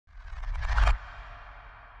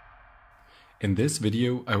In this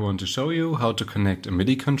video I want to show you how to connect a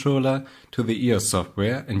MIDI controller to the Eos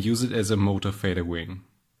software and use it as a Motorfaderwing.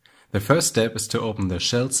 The first step is to open the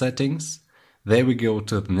shell settings. There we go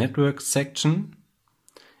to the network section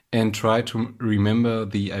and try to remember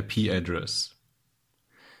the IP address.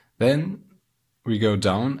 Then we go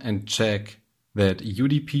down and check that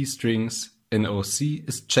UDP strings in OC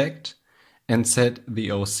is checked and set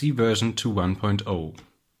the OC version to 1.0.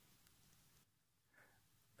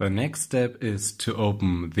 The next step is to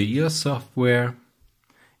open the Eos software.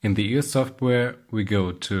 In the Eos software we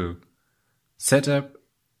go to Setup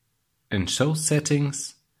and Show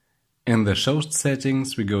Settings. In the Show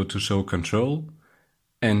Settings we go to Show Control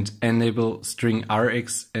and enable string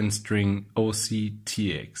RX and string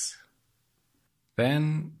OCTX.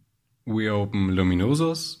 Then we open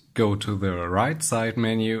Luminosus, go to the right side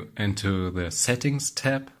menu and to the Settings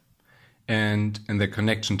tab. And in the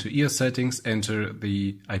connection to Eos settings, enter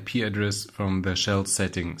the IP address from the shell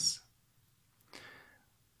settings.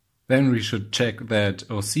 Then we should check that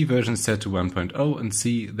OC version is set to 1.0 and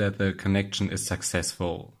see that the connection is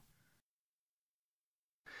successful.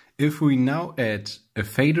 If we now add a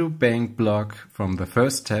fader bank block from the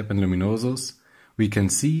first tab in Luminosus, we can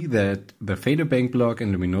see that the fader bank block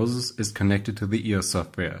in Luminosus is connected to the Eos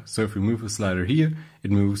software. So if we move a slider here,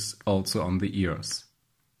 it moves also on the Eos.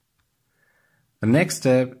 The next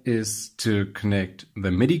step is to connect the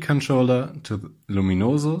MIDI controller to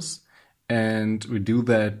Luminosus, and we do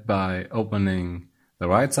that by opening the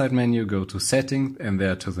right side menu, go to Settings and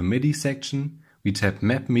there to the MIDI section. We tap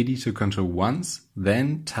Map MIDI to control once,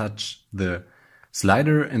 then touch the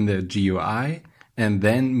slider in the GUI and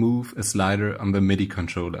then move a slider on the MIDI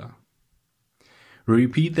controller. We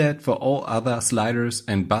repeat that for all other sliders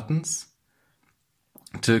and buttons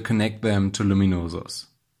to connect them to Luminosus.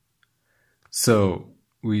 So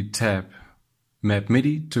we tap Map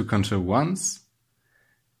MIDI to control once,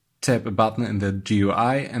 tap a button in the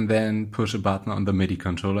GUI and then push a button on the MIDI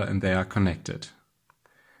controller and they are connected.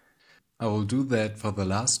 I will do that for the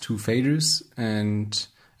last two faders and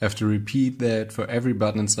have to repeat that for every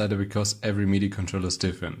button and slider because every MIDI controller is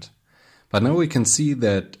different. But now we can see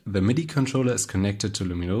that the MIDI controller is connected to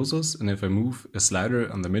Luminosus, and if I move a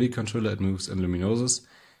slider on the MIDI controller it moves in Luminosus.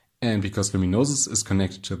 And because Luminosus is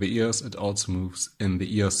connected to the Eos, it also moves in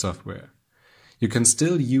the Eos software. You can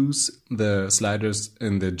still use the sliders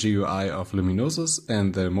in the GUI of Luminosus,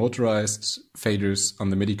 and the motorized faders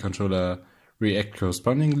on the MIDI controller react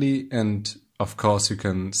correspondingly, and of course you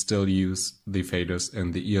can still use the faders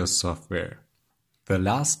in the Eos software. The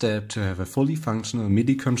last step to have a fully functional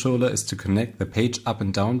MIDI controller is to connect the page up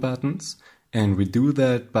and down buttons, and we do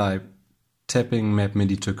that by tapping Map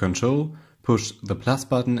MIDI to control, push the plus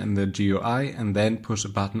button in the GUI and then push a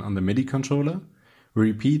button on the MIDI controller. We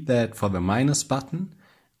repeat that for the minus button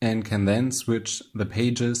and can then switch the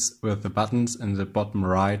pages with the buttons in the bottom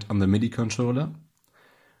right on the MIDI controller.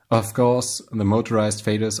 Of course, the motorized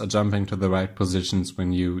faders are jumping to the right positions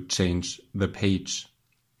when you change the page.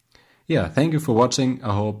 Yeah, thank you for watching.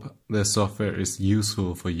 I hope this software is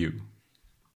useful for you.